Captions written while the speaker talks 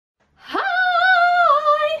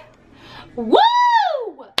Woo!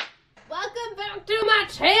 Welcome back to my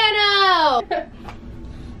channel!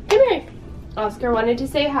 Come here. Oscar wanted to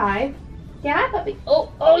say hi. Yeah, puppy.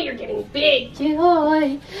 Oh, you're getting big. Say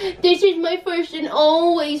hi. This is my first and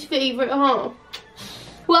always favorite, huh?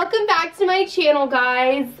 Welcome back to my channel,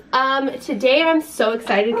 guys. Today I'm so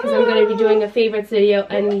excited because I'm going to be doing a favorites video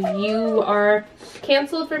and you are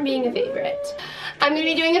canceled from being a favorite. I'm going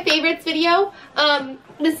to be doing a favorites video.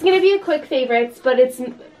 This is going to be a quick favorites, but it's,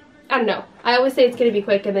 I don't know. I always say it's going to be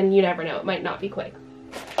quick and then you never know. It might not be quick.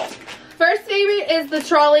 First favorite is the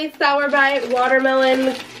Trolley Sour Bite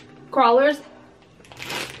Watermelon Crawlers.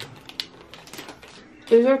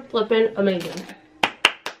 These are flippin' amazing.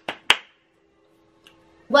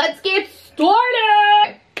 Let's get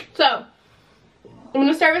started! So, I'm going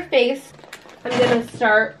to start with face. I'm going to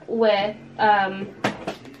start with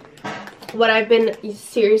what I've been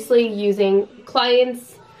seriously using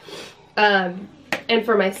clients and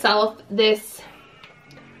for myself. This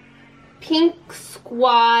Pink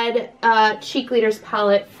Squad Cheekleader's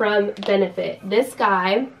palette from Benefit. This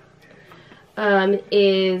guy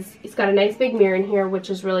it's got a nice big mirror in here, which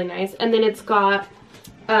is really nice. And then it's got,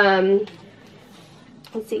 let's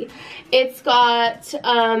see, it's got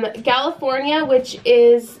California, which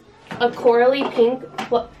is a corally pink,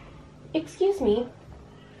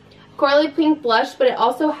 corally pink blush, but it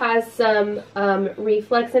also has some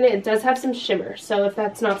reflex in it. It does have some shimmer, so if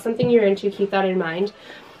that's not something you're into, keep that in mind.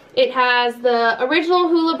 It has the original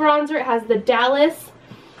Hoola bronzer, it has the Dallas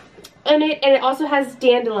in it, and it also has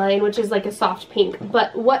Dandelion, which is like a soft pink.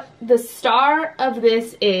 But what the star of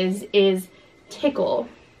this is Tickle.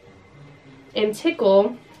 And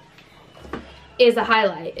Tickle is a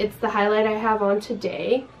highlight. It's the highlight I have on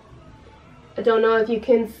today. I don't know if you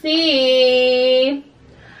can see,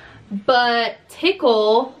 but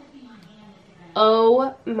Tickle,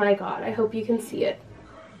 oh my god, I hope you can see it.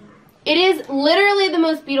 It is literally the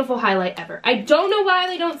most beautiful highlight ever. I don't know why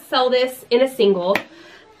they don't sell this in a single.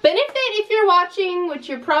 Benefit, if you're watching, which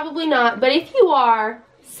you're probably not, but if you are,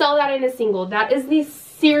 sell that in a single. That is the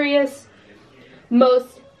serious,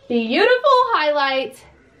 most beautiful highlight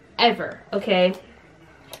ever, okay?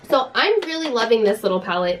 So I'm really loving this little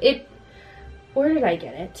palette. Where did I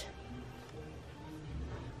get it?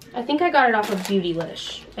 I think I got it off of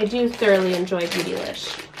Beautylish. I do thoroughly enjoy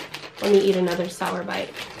Beautylish. Let me eat another sour bite.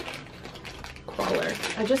 Crawler.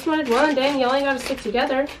 I just wanted one. Dang, y'all ain't gotta stick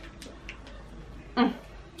together.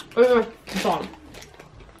 Bomb.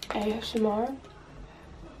 ASMR.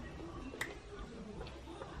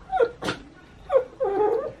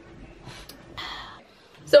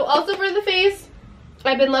 So also for the face,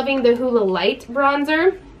 I've been loving the Hoola Lite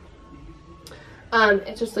bronzer.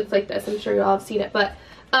 It just looks like this. I'm sure y'all have seen it, but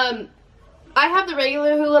I have the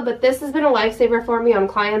regular Hoola, but this has been a lifesaver for me on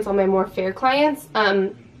clients, on my more fair clients.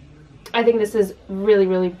 I think this is really,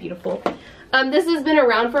 really beautiful. This has been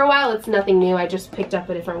around for a while. It's nothing new. I just picked up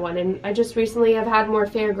a different one, and I just recently have had more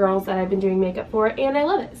fair girls that I've been doing makeup for, and I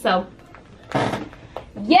love it. So,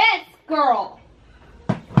 yes, girl!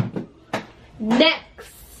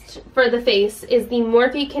 Next for the face is the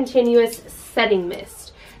Morphe Continuous Setting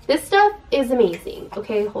Mist. This stuff is amazing.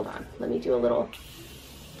 Okay, hold on. Let me do a little...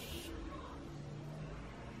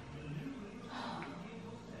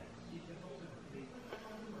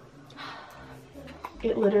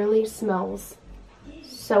 It literally smells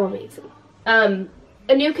so amazing. A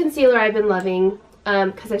new concealer I've been loving,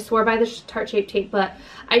 because I swore by the Tarte Shape Tape, but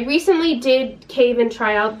I recently did cave and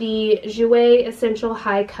try out the Jouer Essential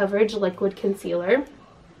High Coverage Liquid Concealer.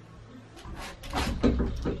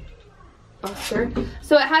 Oscar.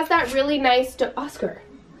 So it has that really nice, Oscar.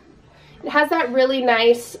 It has that really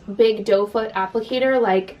nice big doe foot applicator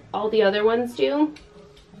like all the other ones do.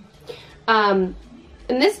 And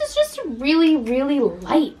this is just really, really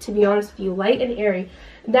light, to be honest with you. Light and airy.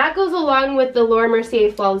 That goes along with the Laura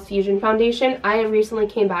Mercier Flawless Fusion Foundation. I recently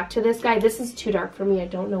came back to this guy. This is too dark for me. I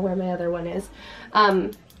don't know where my other one is.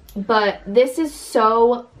 But this is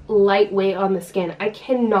so lightweight on the skin. I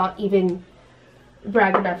cannot even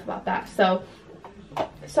brag enough about that. So,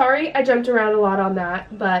 sorry I jumped around a lot on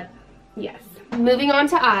that, but yes. Moving on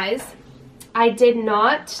to eyes. I did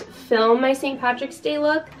not film my St. Patrick's Day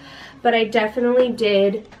look, but I definitely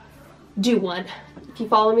did do one. If you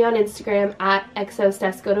follow me on Instagram at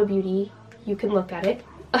xostephscotobeauty, you can look at it.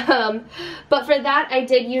 But for that, I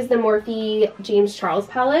did use the Morphe James Charles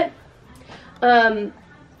palette.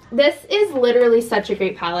 This is literally such a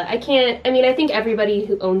great palette. I think everybody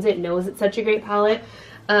who owns it knows it's such a great palette.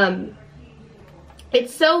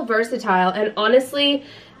 It's so versatile, and honestly,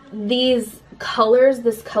 these colors,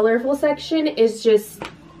 this colorful section is just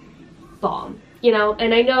bomb. You know,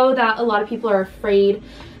 and I know that a lot of people are afraid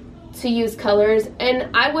to use colors,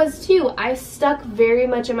 and I was too. I stuck very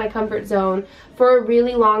much in my comfort zone for a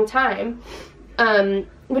really long time,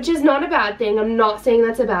 which is not a bad thing. I'm not saying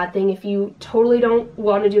that's a bad thing. If you totally don't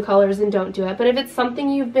want to do colors, then don't do it. But if it's something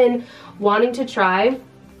you've been wanting to try,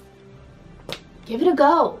 give it a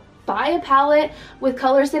go. Buy a palette with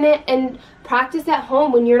colors in it and practice at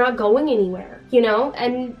home when you're not going anywhere, you know,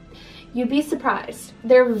 and you'd be surprised.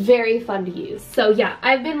 They're very fun to use. So yeah,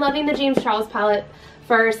 I've been loving the James Charles palette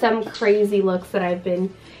for some crazy looks that I've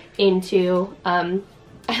been into.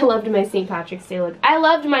 I loved my St. Patrick's Day look. I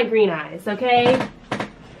loved my green eyes, okay?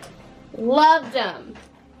 Loved them.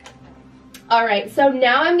 Alright, so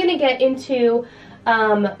now I'm going to get into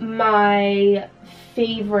my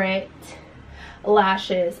favorite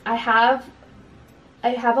lashes. I have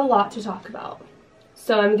a lot to talk about,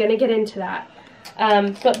 so I'm going to get into that.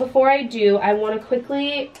 But before I do, I want to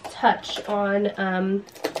quickly touch on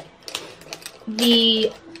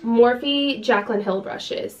the Morphe Jaclyn Hill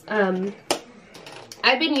brushes.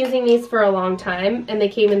 I've been using these for a long time, and they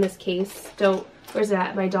came in this case. Where's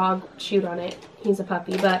that? My dog chewed on it. He's a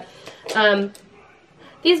puppy. But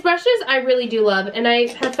these brushes I really do love, and I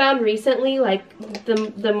have found recently, like,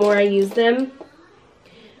 the more I use them,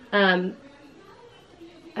 I'm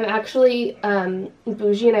actually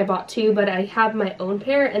bougie and I bought two, but I have my own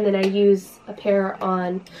pair, and then I use a pair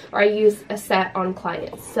on, or I use a set on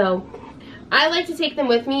clients. So I like to take them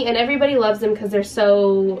with me, and everybody loves them because they're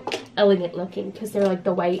so elegant looking, because they're like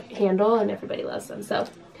the white handle, and everybody loves them. So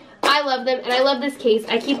I love them, and I love this case.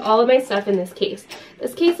 I keep all of my stuff in this case.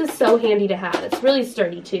 This case is so handy to have. It's really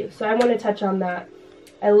sturdy too, so I want to touch on that.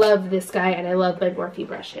 I love this guy, and I love my Morphe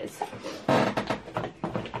brushes.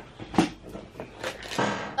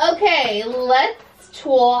 Okay, let's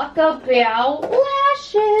talk about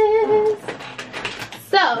lashes.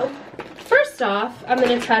 So, first off, I'm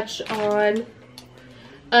going to touch on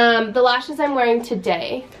the lashes I'm wearing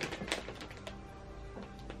today.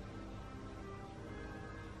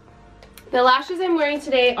 The lashes I'm wearing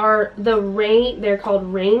today are they're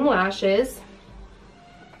called Rain Lashes.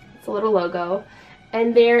 It's a little logo.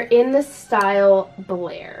 And they're in the style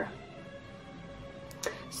Blair.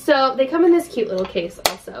 So they come in this cute little case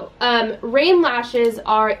also. Rain Lashes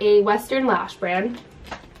are a Western lash brand,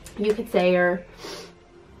 you could say, or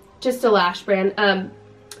just a lash brand.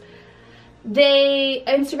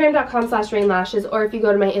 Instagram.com/Rain Lashes, or if you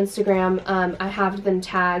go to my Instagram, I have them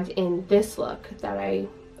tagged in this look that I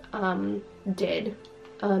did,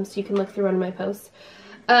 so you can look through one of my posts.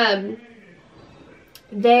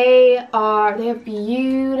 They have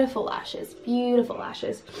beautiful lashes,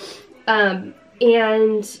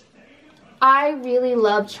 and I really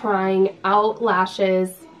love trying out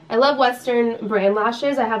lashes. I love Western brand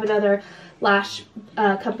lashes. I have another lash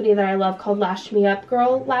company that I love called Lash Me Up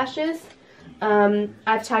Girl Lashes.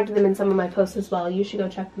 I've tagged them in some of my posts as well. You should go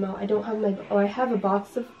check them out. I don't have I have a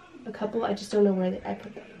box of a couple. I just don't know where I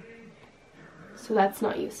put them. So that's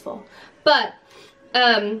not useful. But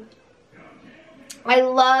I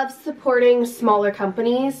love supporting smaller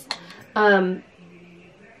companies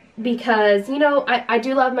because, you know, I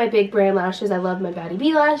do love my big brand lashes. I love my Batty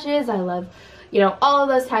Bee lashes. I love, you know, all of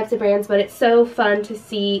those types of brands, but it's so fun to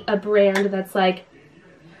see a brand that's like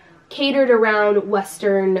catered around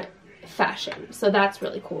Western fashion. So that's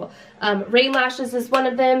really cool. Rain Lashes is one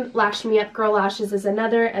of them. Lash Me Up Girl Lashes is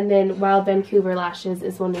another, and then Wild Vancouver Lashes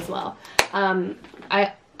is one as well.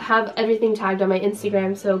 I have everything tagged on my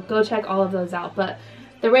Instagram, so go check all of those out. But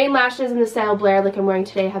the Rain Lashes in the style Blair, like I'm wearing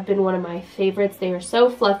today, have been one of my favorites. They are so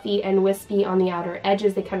fluffy and wispy on the outer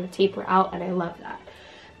edges. They kind of taper out, and I love that.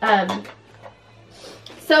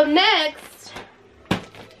 So next,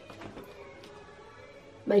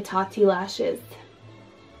 my Tatti Lashes.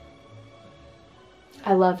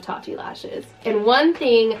 I love Tatti Lashes. And one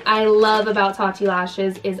thing I love about Tatti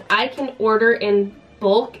Lashes is I can order in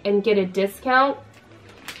bulk and get a discount,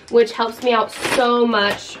 which helps me out so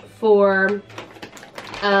much for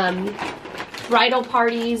bridal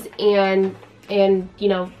parties and you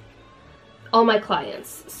know, all my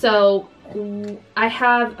clients. So I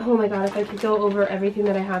have, oh my god, if I could go over everything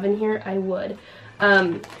that I have in here, I would.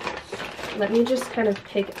 Let me just kind of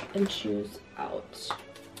pick and choose out.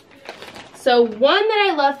 So one that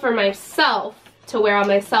I love for myself, to wear on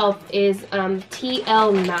myself, is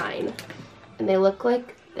TL9. And they look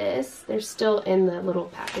like this. They're still in the little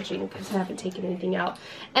packaging because I haven't taken anything out.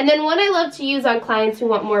 And then one I love to use on clients who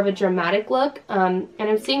want more of a dramatic look. And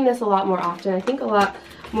I'm seeing this a lot more often. I think a lot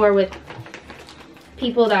more with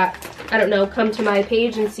people that, I don't know, come to my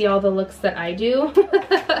page and see all the looks that I do.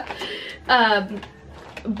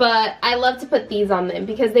 but I love to put these on them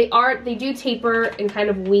because they do taper and kind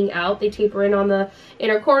of wing out. They taper in on the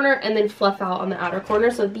inner corner and then fluff out on the outer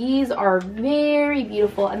corner. So these are very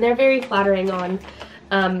beautiful and they're very flattering on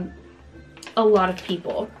a lot of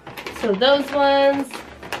people. So those ones,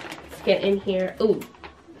 let's get in here. Ooh,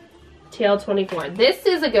 TL24. This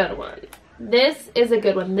is a good one. This is a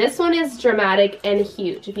good one. This one is dramatic and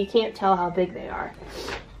huge, if you can't tell how big they are.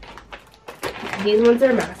 These ones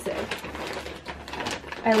are massive.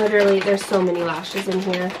 There's so many lashes in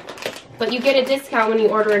here. But you get a discount when you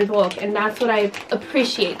order in bulk, and that's what I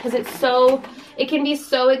appreciate, because it can be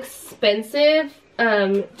so expensive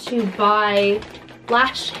to buy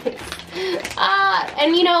lashes.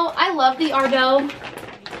 And you know, I love the Ardell,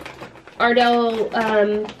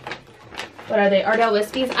 what are they? Ardell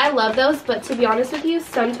Wispies. I love those, but to be honest with you,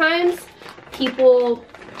 sometimes people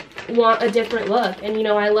want a different look, and you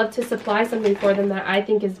know, I love to supply something for them that I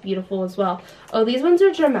think is beautiful as well. Oh, these ones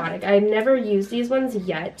are dramatic. I've never used these ones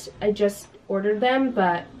yet. I just ordered them,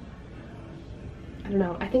 but I don't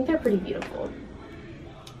know. I think they're pretty beautiful.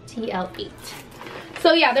 TL8.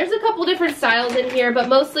 So yeah, there's a couple different styles in here, but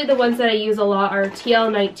mostly the ones that I use a lot are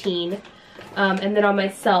TL19, and then on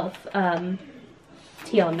myself,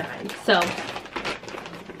 TL9. So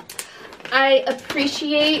I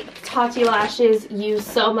appreciate Tatti Lashes you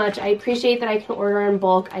so much. I appreciate that I can order in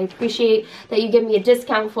bulk. I appreciate that you give me a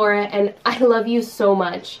discount for it, and I love you so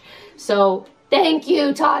much. So thank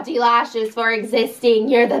you, Tatti Lashes, for existing.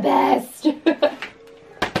 You're the best.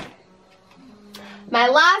 My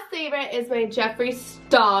last favorite is my Jeffree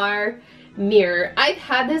Star mirror. I've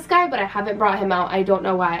had this guy, but I haven't brought him out. I don't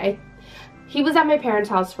know why. He was at my parents'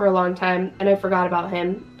 house for a long time, and I forgot about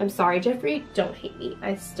him. I'm sorry, Jeffree. Don't hate me.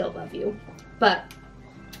 I still love you. But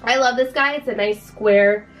I love this guy. It's a nice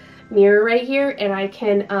square mirror right here, and I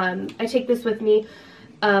can, I take this with me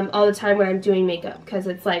all the time when I'm doing makeup, because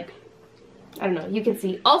it's like, I don't know, you can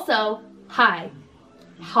see. Also, hi.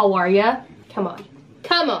 How are ya? Come on.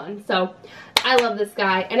 Come on. So, I love this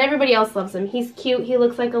guy, and everybody else loves him. He's cute. He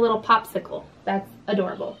looks like a little popsicle. That's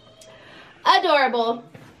adorable. Adorable.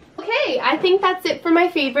 Okay, I think that's it for my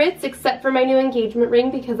favorites, except for my new engagement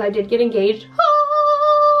ring, because I did get engaged.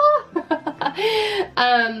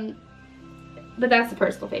 But that's a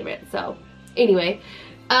personal favorite, so anyway.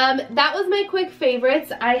 That was my quick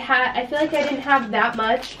favorites. I feel like I didn't have that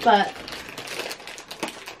much, but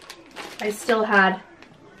I still had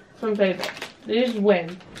some favorites. These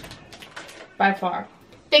win by far.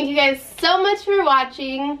 Thank you guys so much for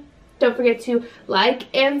watching. Don't forget to like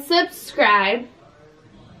and subscribe,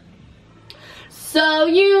 so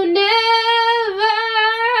you never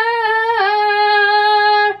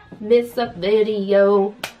miss a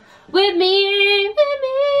video with me,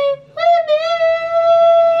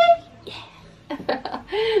 yeah.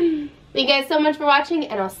 Thank you guys so much for watching,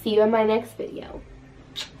 and I'll see you in my next video.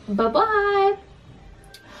 Bye-bye.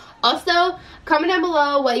 Also, comment down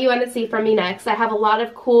below what you want to see from me next. I have a lot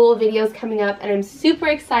of cool videos coming up, and I'm super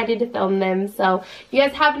excited to film them. So if you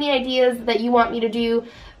guys have any ideas that you want me to do,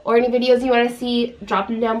 or any videos you want to see, drop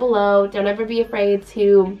them down below. Don't ever be afraid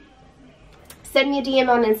to send me a DM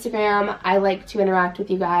on Instagram. I like to interact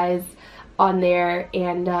with you guys on there,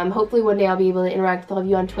 and hopefully one day I'll be able to interact with all of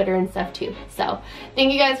you on Twitter and stuff too. So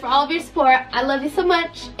thank you guys for all of your support. I love you so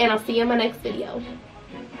much, and I'll see you in my next video.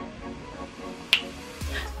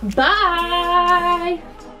 Bye!